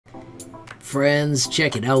Friends,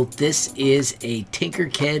 check it out. This is a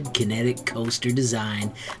Tinkercad Kinetic coaster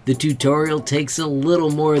design. The tutorial takes a little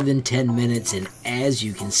more than 10 minutes, and as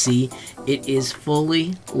you can see, it is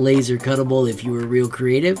fully laser cuttable. If you were real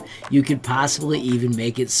creative, you could possibly even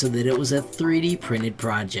make it so that it was a 3D printed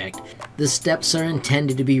project. The steps are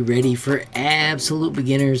intended to be ready for absolute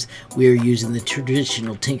beginners. We are using the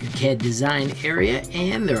traditional Tinkercad design area,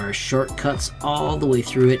 and there are shortcuts all the way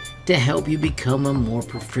through it to help you become a more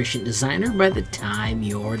proficient designer by the time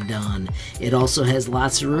you're done. It also has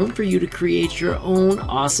lots of room for you to create your own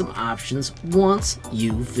awesome options once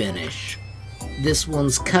you finish. This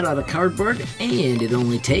one's cut out of cardboard, and it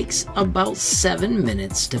only takes about 7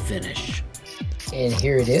 minutes to finish. And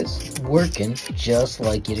here it is, working just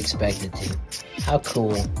like you'd expect it to. How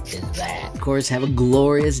cool is that? Of course, have a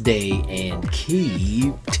glorious day and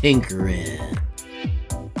keep tinkering.